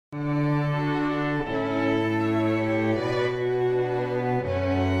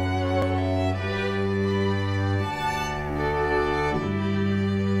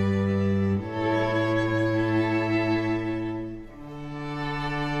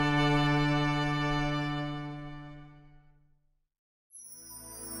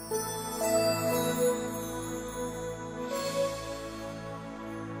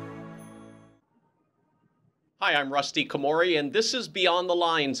Hi, I'm Rusty Komori, and this is Beyond the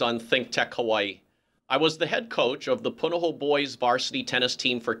Lines on ThinkTech Hawaii. I was the head coach of the Punahou boys varsity tennis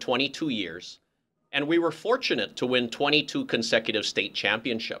team for 22 years, and we were fortunate to win 22 consecutive state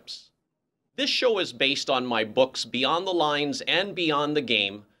championships. This show is based on my books Beyond the Lines and Beyond the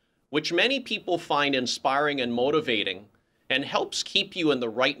Game, which many people find inspiring and motivating, and helps keep you in the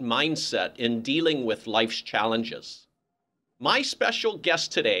right mindset in dealing with life's challenges. My special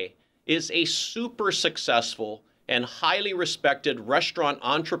guest today is a super successful and highly respected restaurant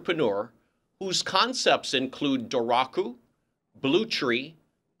entrepreneur whose concepts include Doraku, Bluetree,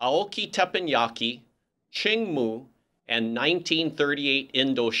 Aoki Teppanyaki, Qing Mu, and 1938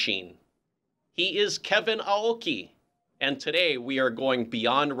 Indochine. He is Kevin Aoki, and today we are going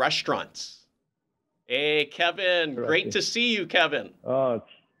beyond restaurants. Hey, Kevin, great to see you, Kevin. Oh, it's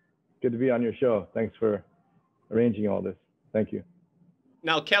good to be on your show. Thanks for arranging all this. Thank you.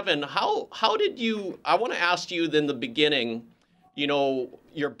 Now, Kevin, how did you, I want to ask you in the beginning,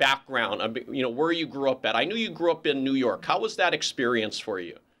 your background, where you grew up at. I knew you grew up in New York. How was that experience for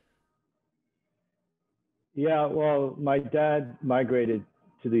you? Yeah, well, my dad migrated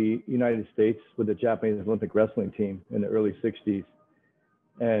to the United States with the Japanese Olympic wrestling team in the early 60s.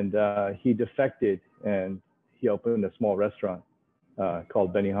 And he defected and he opened a small restaurant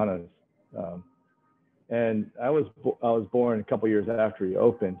called Benihana's. And I was born a couple years after he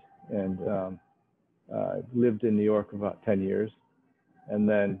opened, and lived in New York for about 10 years. And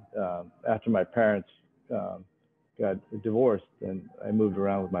then after my parents got divorced, and I moved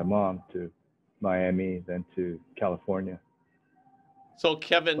around with my mom to Miami, then to California. So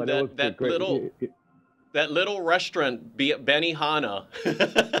Kevin, that little restaurant, Benihana,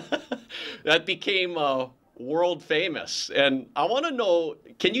 that became world famous. And I want to know,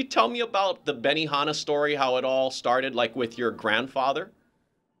 can you tell me about the Benihana story, how it all started, like with your grandfather?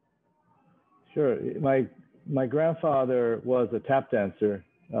 Sure. My grandfather was a tap dancer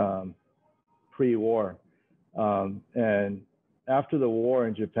pre-war. And after the war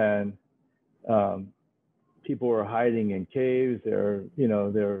in Japan, people were hiding in caves.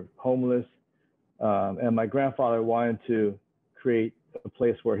 They're homeless. And my grandfather wanted to create a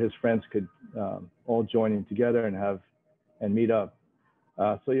place where his friends could all join in together and meet up.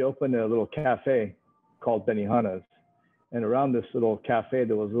 So he opened a little cafe called Benihana's. And around this little cafe,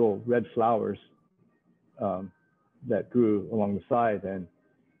 there was little red flowers that grew along the side. And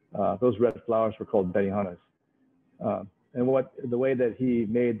those red flowers were called Benihana's. And the way that he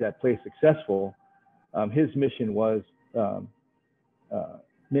made that place successful, his mission was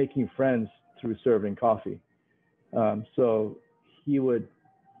making friends through serving coffee. So he would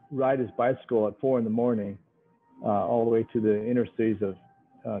ride his bicycle at 4 a.m. All the way to the inner cities of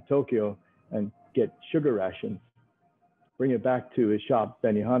Tokyo and get sugar rations, bring it back to his shop,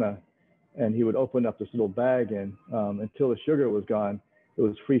 Benihana, and he would open up this little bag, and until the sugar was gone, it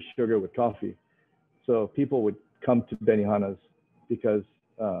was free sugar with coffee. So people would come to Benihana's because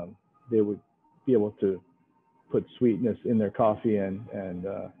they would be able to put sweetness in their coffee and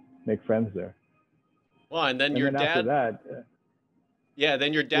make friends there. Well, and then your dad, after that,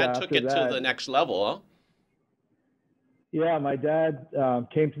 then your dad took it to the next level, huh? Yeah, my dad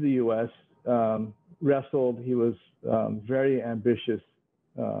came to the U.S., wrestled. He was very ambitious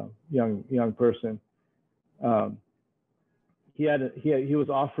young person. He was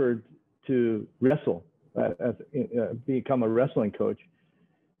offered to wrestle, become a wrestling coach,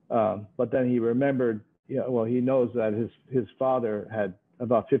 but then he remembered. He knows that his father had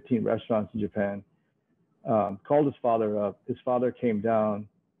about 15 restaurants in Japan. Called his father up. His father came down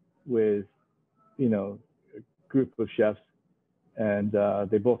with, a group of chefs, and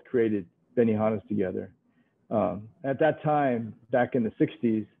they both created Benihana's together. At that time, back in the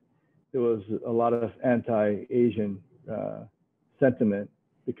 60s, there was a lot of anti-Asian sentiment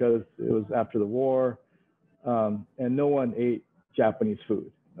because it was after the war, and no one ate Japanese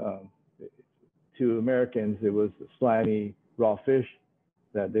food. To Americans, it was slimy raw fish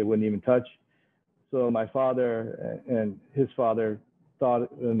that they wouldn't even touch. So my father and his father thought of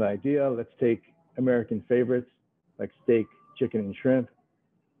an idea: let's take American favorites like steak, chicken, and shrimp,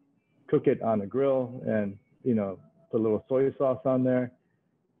 cook it on a grill, and put a little soy sauce on there,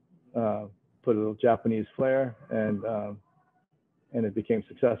 put a little Japanese flair, and it became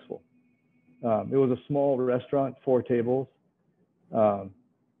successful. It was a small restaurant, 4 tables,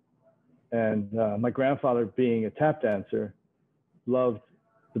 and my grandfather, being a tap dancer, loved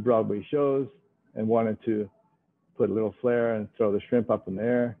the Broadway shows and wanted to put a little flair and throw the shrimp up in the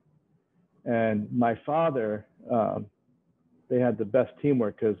air. And my father, they had the best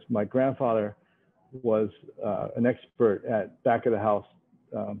teamwork because my grandfather was an expert at back of the house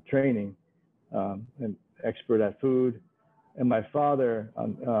training, and expert at food. And my father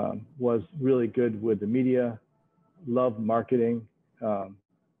was really good with the media, loved marketing.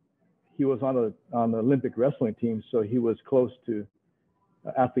 He was on the Olympic wrestling team, so he was close to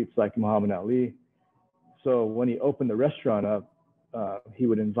athletes like Muhammad Ali. So when he opened the restaurant up, he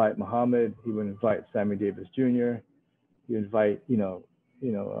would invite Muhammad, he would invite Sammy Davis Jr., he would invite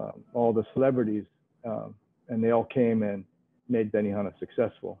all the celebrities, and they all came and made Benihana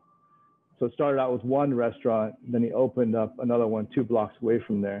successful. So it started out with one restaurant, then he opened up another one 2 blocks away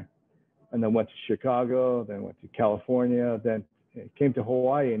from there, and then went to Chicago, then went to California, then came to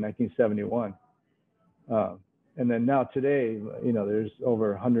Hawaii in 1971. And then now today, there's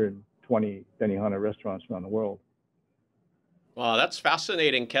over 120 Benihana restaurants around the world. Wow, that's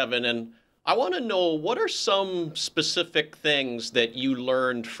fascinating, Kevin. And I want to know, what are some specific things that you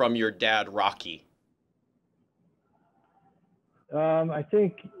learned from your dad, Rocky? I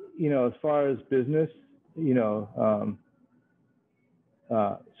think, as far as business,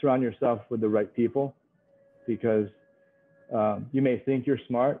 surround yourself with the right people, because you may think you're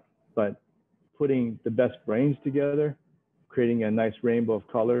smart, but putting the best brains together, creating a nice rainbow of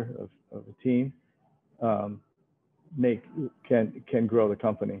color of a team, can grow the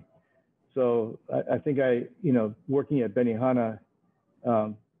company. So I think working at Benihana,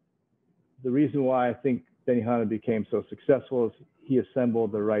 the reason why I think Benihana became so successful is he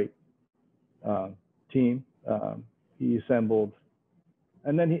assembled the right team. He assembled,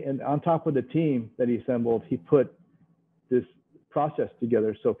 and on top of the team that he assembled, he put this process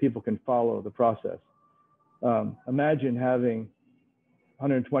together so people can follow the process. Imagine having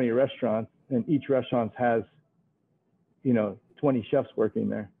 120 restaurants, and each restaurant has 20 chefs working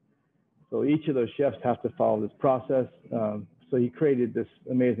there. So each of those chefs have to follow this process. So he created this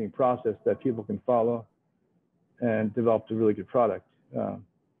amazing process that people can follow and developed a really good product. So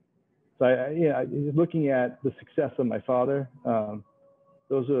looking at the success of my father,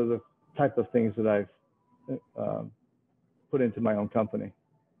 those are the type of things that I've put into my own company.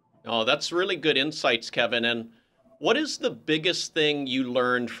 Oh, that's really good insights, Kevin. And what is the biggest thing you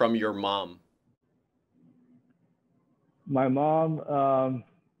learned from your mom? My mom,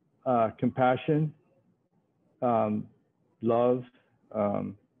 compassion, love.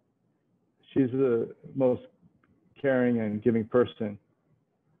 She's the most caring and giving person.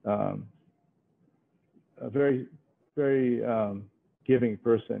 A very, very giving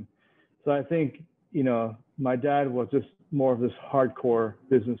person. So I think, my dad was just more of this hardcore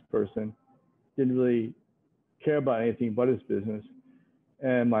business person, didn't really care about anything but his business.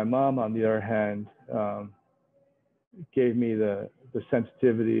 And my mom, on the other hand, gave me the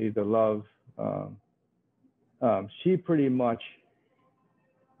sensitivity, the love. She pretty much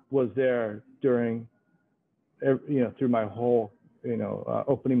was there during, through my whole,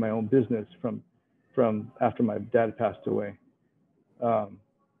 opening my own business from after my dad passed away. I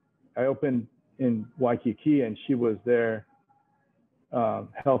opened in Waikiki, and she was there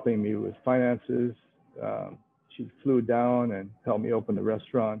helping me with finances. She flew down and helped me open the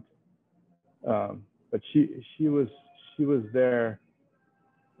restaurant. But she was there,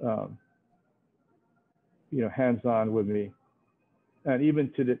 hands-on with me. And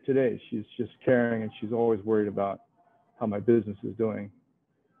even today, she's just caring, and she's always worried about how my business is doing.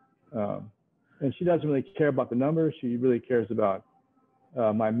 And she doesn't really care about the numbers. She really cares about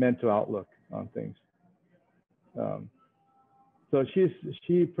my mental outlook on things. So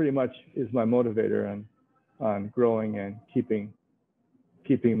she pretty much is my motivator on growing and keeping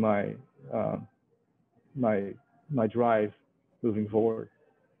my my drive moving forward.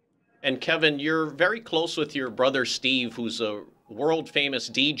 And Kevin, you're very close with your brother Steve, who's a world famous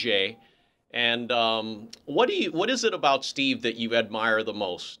DJ. And what is it about Steve that you admire the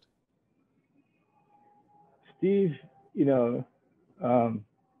most? Steve,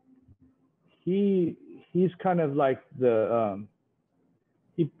 he's kind of like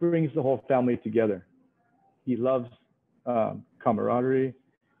he brings the whole family together. He loves camaraderie.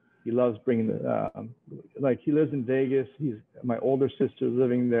 He loves bringing he lives in Vegas. My older sister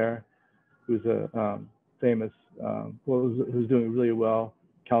living there, who's a famous, who's doing really well,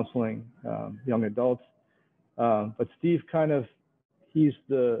 counseling young adults. But Steve he's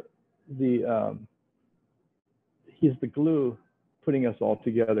the glue putting us all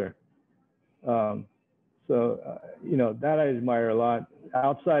together. That I admire a lot.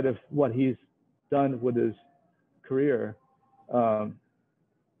 Outside of what he's done with his career, I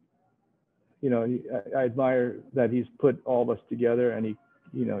admire that he's put all of us together, and he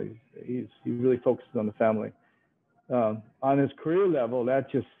really focuses on the family. On his career level,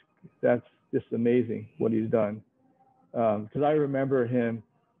 that's just amazing what he's done. Because I remember him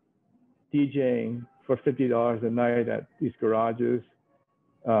DJing for $50 a night at these garages.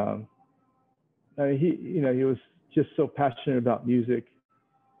 He was just so passionate about music.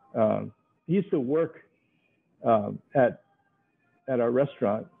 He used to work at our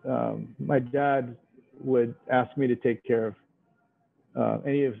restaurant. My dad would ask me to take care of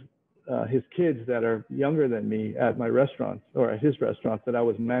any of his kids that are younger than me at my restaurants or at his restaurants that I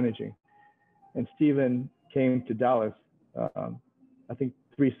was managing. And Stephen came to Dallas, I think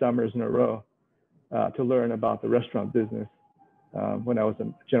 3 summers in a row, to learn about the restaurant business when I was a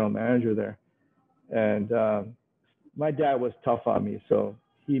general manager there. And my dad was tough on me, so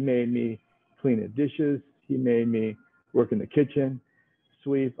he made me clean the dishes. He made me work in the kitchen,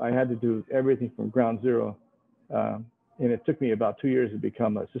 sweep. I had to do everything from ground zero. And it took me about 2 years to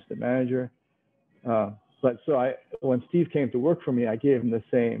become an assistant manager. But so when Steve came to work for me, I gave him the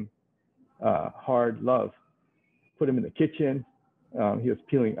same hard love. Put him in the kitchen. He was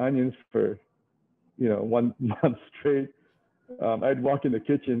peeling onions for 1 month straight. I'd walk in the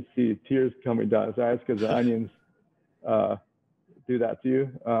kitchen, see tears coming down his eyes because the onions do that to you.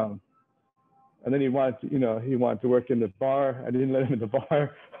 And then he wanted to work in the bar. I didn't let him in the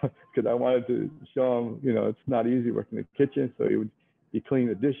bar because I wanted to show him, it's not easy working in the kitchen. So he would be cleaning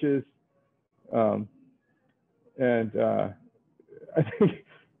the dishes. I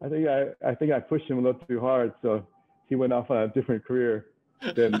think I pushed him a little too hard. So he went off on a different career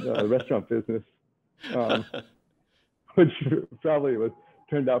than the restaurant business, which probably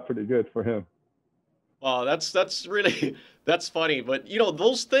turned out pretty good for him. Well, that's really, that's funny. But,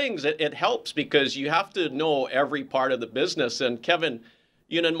 those things, it helps because you have to know every part of the business. And Kevin,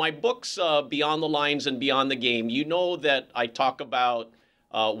 in my books, Beyond the Lines and Beyond the Game, that I talk about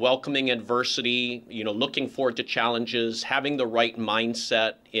welcoming adversity, looking forward to challenges, having the right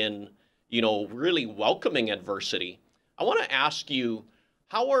mindset in, really welcoming adversity. I want to ask you,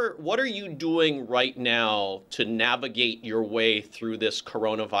 what are you doing right now to navigate your way through this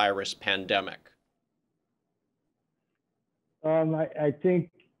coronavirus pandemic? I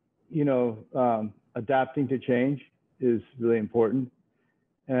think, adapting to change is really important.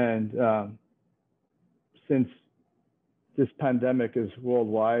 And since this pandemic is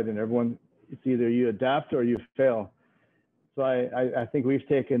worldwide and it's either you adapt or you fail. So I think we've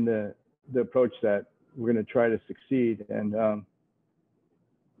taken the approach that we're going to try to succeed. And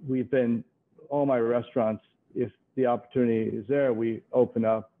all my restaurants, if the opportunity is there, we open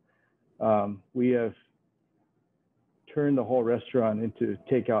up. We have turned the whole restaurant into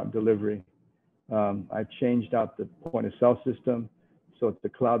takeout and delivery. I changed out the point of sale system, so it's a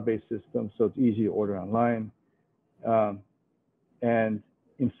cloud-based system, so it's easy to order online. And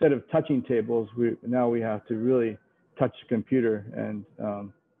instead of touching tables, now we have to really touch the computer and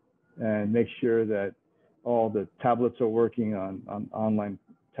make sure that all the tablets are working on online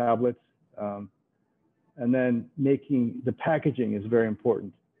tablets. And then the packaging is very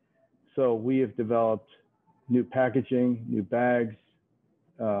important. So we have developed new packaging, new bags.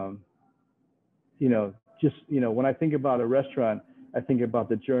 When I think about a restaurant, I think about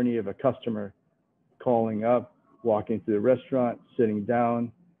the journey of a customer calling up, walking through the restaurant, sitting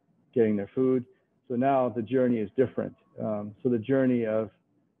down, getting their food. So now the journey is different. So the journey of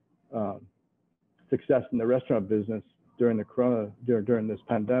success in the restaurant business during this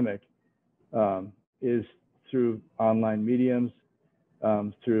pandemic is through online mediums,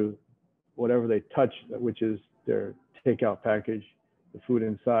 through whatever they touch, which is their takeout package, the food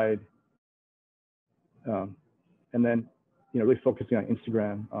inside, and then really focusing on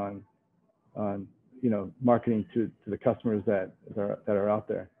Instagram, on marketing to the customers that are out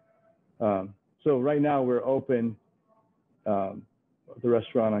there. So right now we're open. The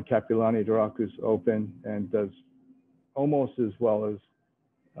restaurant on Kapilani, Doraku, is open and does almost as well as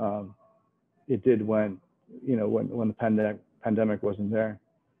it did when the pandemic wasn't there.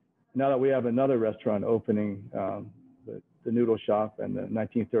 Now that we have another restaurant opening, the Noodle Shop and the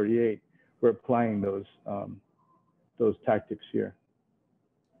 1938, we're applying those tactics here.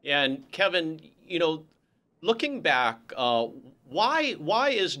 Yeah, and Kevin, looking back, why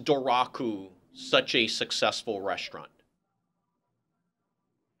is Doraku such a successful restaurant?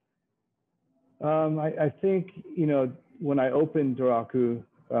 I think, when I opened Doraku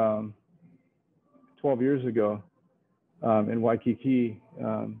 12 years ago in Waikiki,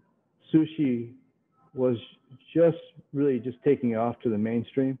 sushi was just taking off to the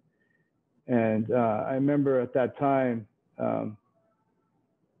mainstream. And I remember at that time, the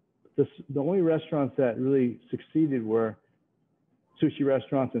only restaurants that really succeeded were sushi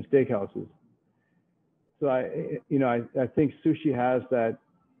restaurants and steakhouses. So I think sushi has that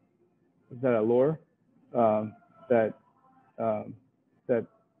allure that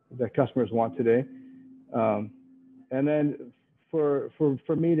customers want today. And then for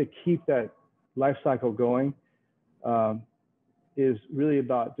me to keep that life cycle going is really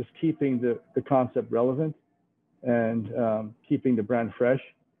about just keeping the concept relevant and keeping the brand fresh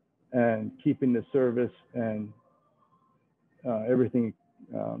and keeping the service and everything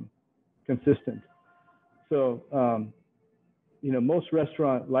consistent. So, most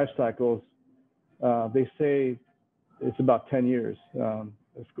restaurant life cycles, they say it's about 10 years.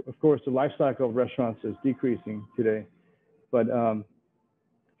 Of course, the life cycle of restaurants is decreasing today, but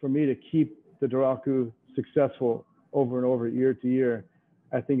for me to keep the Doraku successful over and over, year to year,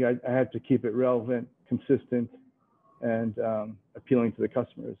 I think I had to keep it relevant, consistent, and appealing to the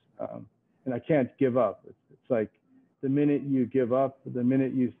customers. And I can't give up. It's like the minute you give up, the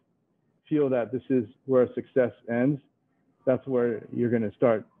minute you feel that this is where success ends, that's where you're going to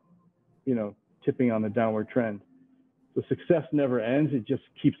start, tipping on the downward trend. So success never ends. It just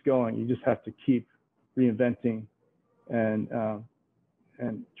keeps going. You just have to keep reinventing and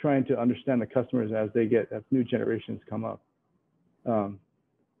trying to understand the customers as new generations come up. But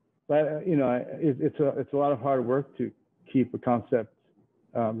it's a lot of hard work to keep a concept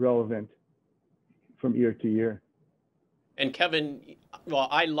relevant from year to year. And Kevin, well,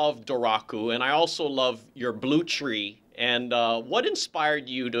 I love Doraku, and I also love your Bluetree. And what inspired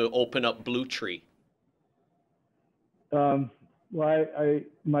you to open up Bluetree? Well,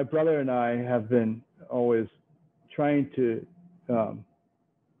 my brother and I have been always trying to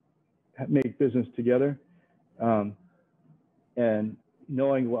make business together, and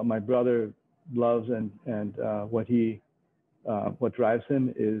knowing what my brother loves and what drives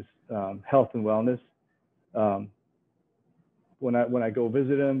him is health and wellness. When I go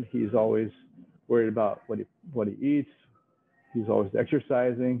visit him, he's always worried about what he eats. He's always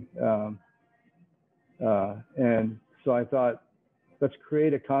exercising, and so I thought, let's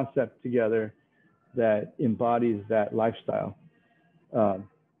create a concept together that embodies that lifestyle.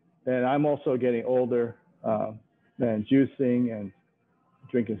 And I'm also getting older, and juicing and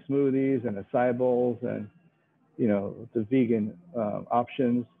drinking smoothies and acai bowls and the vegan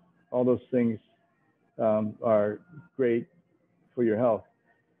options. All those things are great for your health.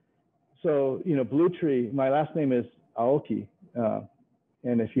 So Bluetree. My last name is Aoki,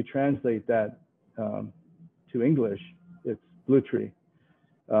 and if you translate that to English, it's Bluetree.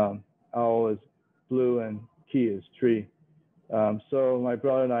 Ao is blue and ki is tree. So my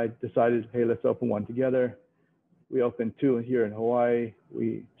brother and I decided, hey, let's open one together. We opened two here in Hawaii.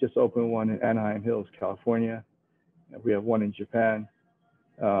 We just opened one in Anaheim Hills, California. We have one in Japan.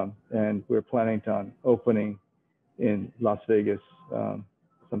 And we're planning on opening in Las Vegas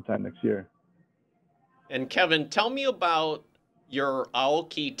sometime next year. And Kevin, tell me about your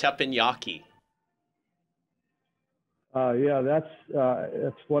Aoki Teppanyaki. Yeah,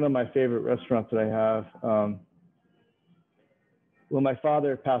 that's one of my favorite restaurants that I have. When my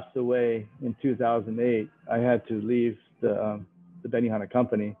father passed away in 2008, I had to leave the Benihana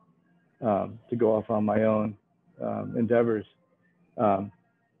company to go off on my own endeavors.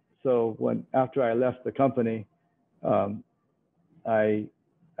 So after I left the company, I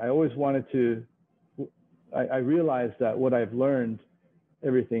always wanted to. I realized that what I've learned,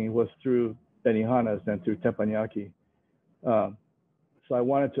 everything was through Benihanas and through Teppanyaki. So I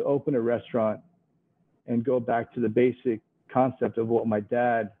wanted to open a restaurant and go back to the basic concept of what my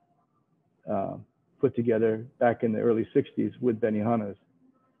dad put together back in the early 60s with Benihanas.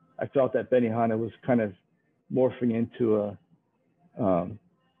 I felt that Benihana was kind of morphing into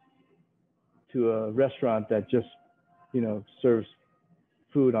a restaurant that just serves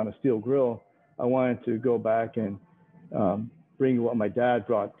food on a steel grill. I wanted to go back and bring what my dad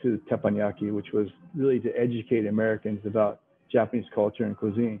brought to Teppanyaki, which was really to educate Americans about Japanese culture and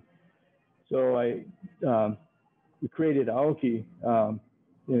cuisine. So we created Aoki. And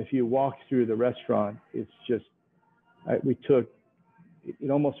if you walk through the restaurant, it's just, it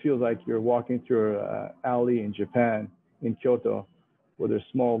almost feels like you're walking through an alley in Japan, in Kyoto, where there's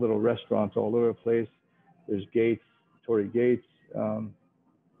small little restaurants all over the place. There's gates, torii gates.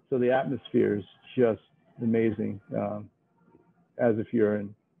 So the atmosphere is just amazing, as if you're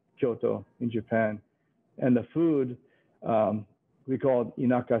in Kyoto, in Japan. And the food, we call it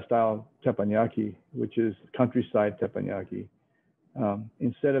Inaka style teppanyaki, which is countryside teppanyaki.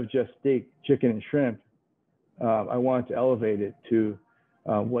 Instead of just steak, chicken, and shrimp, I wanted to elevate it to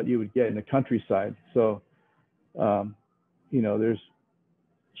what you would get in the countryside. So, there's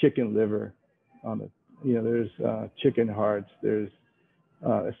chicken liver there's chicken hearts, there's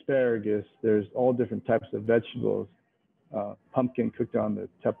asparagus, there's all different types of vegetables, pumpkin cooked on the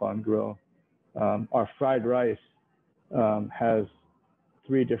teppan grill. Our fried rice has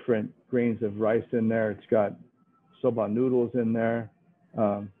 3 different grains of rice in there. It's got soba noodles in there,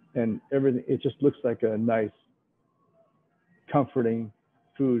 and everything. It just looks like a nice, comforting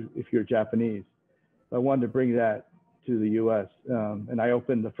food if you're Japanese. I wanted to bring that to the U.S. And I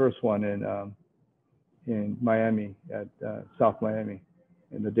opened the first one in Miami at South Miami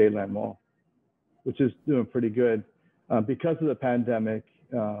in the Dayland Mall, which is doing pretty good. Because of the pandemic,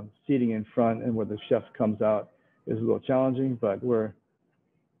 seating in front and where the chef comes out is a little challenging, but we're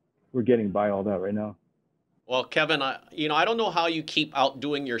getting by all that right now. Well, Kevin, I don't know how you keep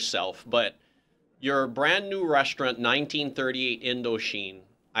outdoing yourself, but your brand new restaurant, 1938 Indochine,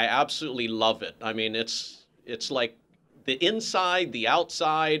 I absolutely love it. I mean, it's like the inside, the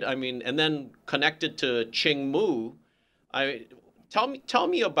outside. I mean, and then connected to Qing Mu. Tell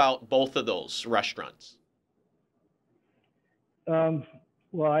me about both of those restaurants.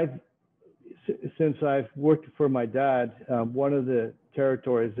 Well, since I've worked for my dad, one of the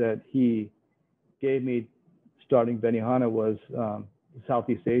territories that he gave me starting Benihana was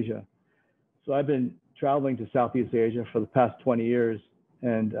Southeast Asia. So I've been traveling to Southeast Asia for the past 20 years.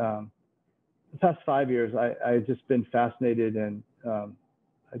 And the past 5 years, I've just been fascinated, and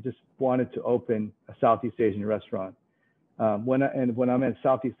I just wanted to open a Southeast Asian restaurant. When I'm in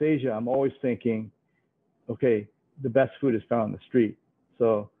Southeast Asia, I'm always thinking, okay, the best food is found on the street.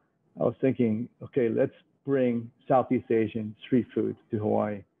 So I was thinking, okay, let's bring Southeast Asian street food to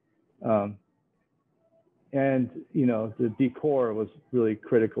Hawaii. And, the decor was really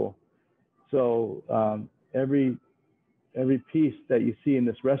critical. So every piece that you see in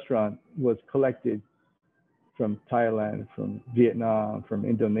this restaurant was collected from Thailand, from Vietnam, from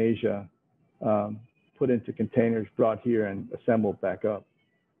Indonesia, put into containers, brought here and assembled back up.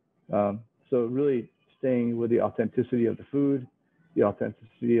 So really staying with the authenticity of the food, the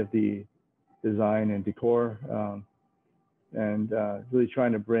authenticity of the design and decor, and really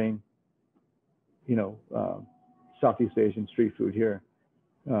trying to bring, Southeast Asian street food here.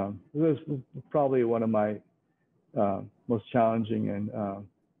 This was probably one of my most challenging and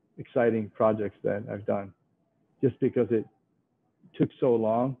exciting projects that I've done, just because it took so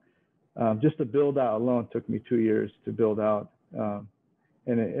long. Just to build out alone took me 2 years to build out,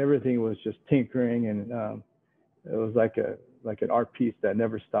 and everything was just tinkering, and it was like an art piece that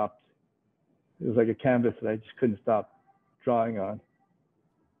never stopped. It was like a canvas that I just couldn't stop drawing on.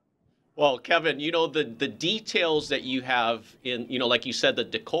 Well, Kevin, the details that you have in, like you said, the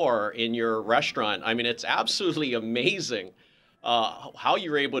decor in your restaurant, I mean, it's absolutely amazing how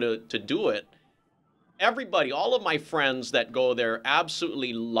you're able to do it. Everybody, all of my friends that go there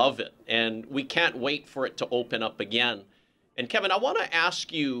absolutely love it, and we can't wait for it to open up again. And Kevin, I want to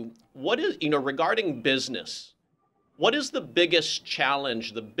ask you, what is, regarding business, what is the biggest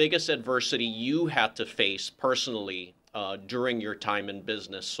challenge, the biggest adversity you had to face personally during your time in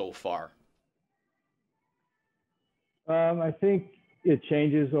business so far? I think it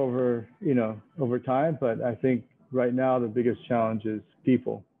changes over time, but I think right now the biggest challenge is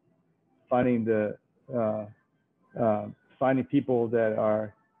people, finding people that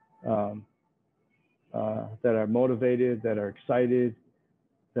are motivated, that are excited,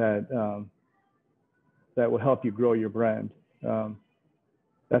 that will help you grow your brand.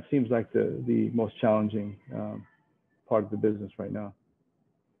 That seems like the most challenging part of the business right now.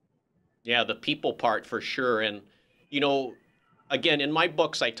 Yeah, the people part for sure. And, again, in my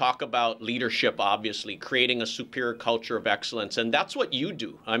books, I talk about leadership, obviously, creating a superior culture of excellence. And that's what you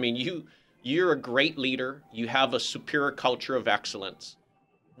do. I mean, you're a great leader. You have a superior culture of excellence.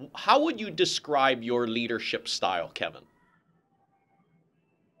 How would you describe your leadership style, Kevin?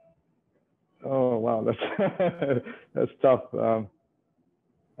 Oh, wow, that's tough.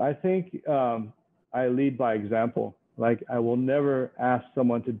 I think I lead by example. Like, I will never ask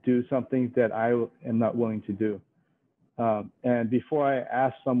someone to do something that I am not willing to do. And before I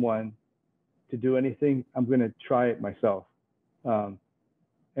ask someone to do anything, I'm going to try it myself. And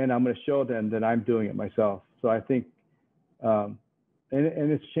I'm going to show them that I'm doing it myself. So I think, and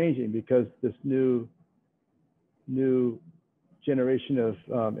it's changing because this new generation of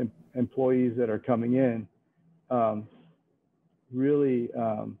employees that are coming in, really,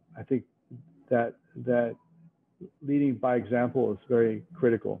 I think that leading by example is very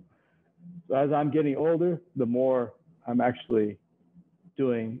critical. So as I'm getting older, the more I'm actually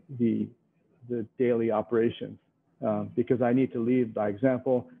doing the daily operations, because I need to lead by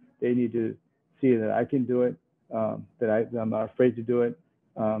example. They need to see that I can do it, that I'm not afraid to do it,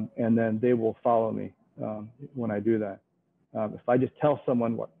 and then they will follow me when I do that. If I just tell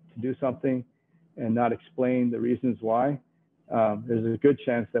someone what to do something and not explain the reasons why, there's a good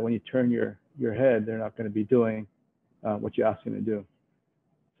chance that when you turn your head, they're not going to be doing what you ask them to do.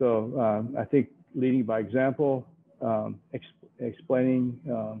 So I think leading by example, explaining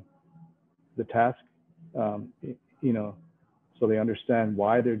the task, you know, so they understand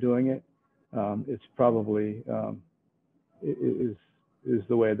why they're doing it. It's probably is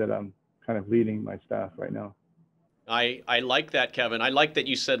the way that I'm kind of leading my staff right now. I like that, Kevin. I like that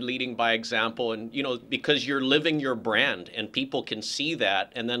you said leading by example, and you know, because you're living your brand and people can see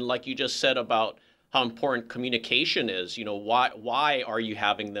that. And then like you just said about how important communication is, you know, why are you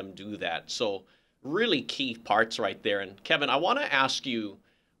having them do that? So really key parts right there. And Kevin, I want to ask you,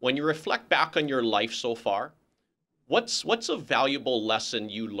 when you reflect back on your life so far, what's a valuable lesson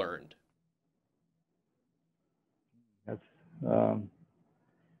you learned? That's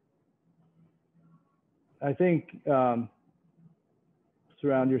I think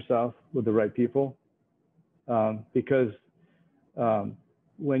surround yourself with the right people, because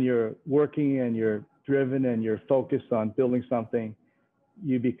when you're working and you're driven and you're focused on building something,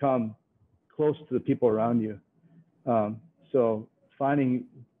 you become close to the people around you. So finding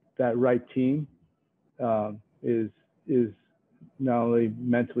that right team is not only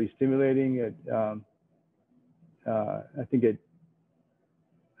mentally stimulating. I think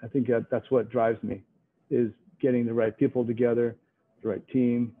that's what drives me, is getting the right people together, the right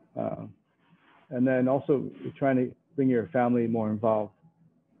team, and then also trying to bring your family more involved.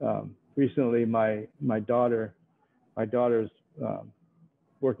 Recently, my daughter's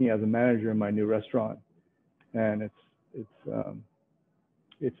working as a manager in my new restaurant, and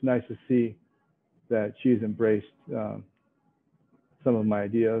it's nice to see that she's embraced some of my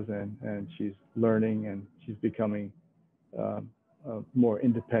ideas, and she's learning, and she's becoming a more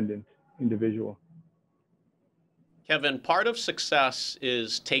independent individual. Kevin, part of success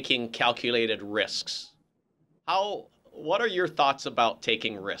is taking calculated risks. What are your thoughts about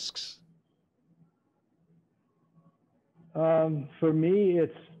taking risks? For me,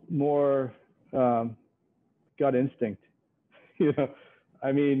 it's more gut instinct. You know,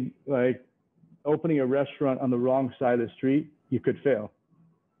 I mean, like opening a restaurant on the wrong side of the street, you could fail.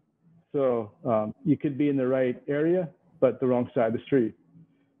 So you could be in the right area, but the wrong side of the street.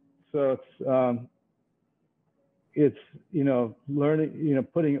 So it's you know, learning, you know,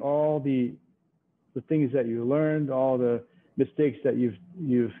 putting all the things that you learned, all the mistakes that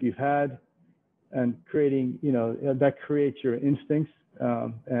you've had, and creating, you know, that creates your instincts.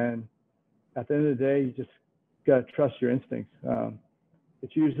 And at the end of the day, you just got to trust your instincts.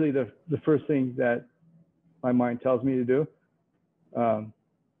 It's usually the first thing that my mind tells me to do.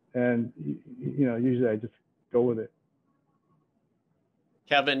 And, you know, usually I just go with it.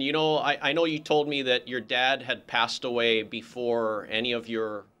 Kevin, you know, I know you told me that your dad had passed away before any of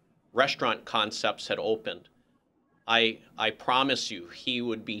your restaurant concepts had opened. I promise you, he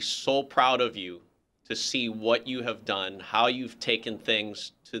would be so proud of you to see what you have done, how you've taken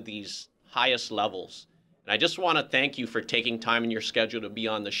things to these highest levels. And I just want to thank you for taking time in your schedule to be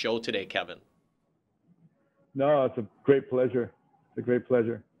on the show today, Kevin. No, it's a great pleasure. It's a great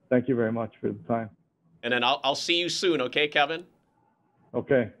pleasure. Thank you very much for the time. And then I'll see you soon, okay, Kevin?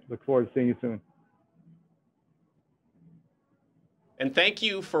 Okay, look forward to seeing you soon. And thank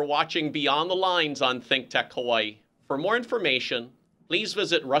you for watching Beyond the Lines on ThinkTech Hawaii. For more information, please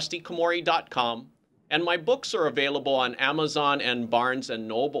visit rustykomori.com, and my books are available on Amazon and Barnes &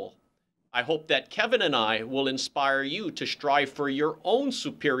 Noble. I hope that Kevin and I will inspire you to strive for your own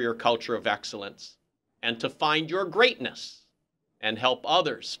superior culture of excellence and to find your greatness and help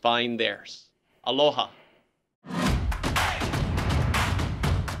others find theirs. Aloha.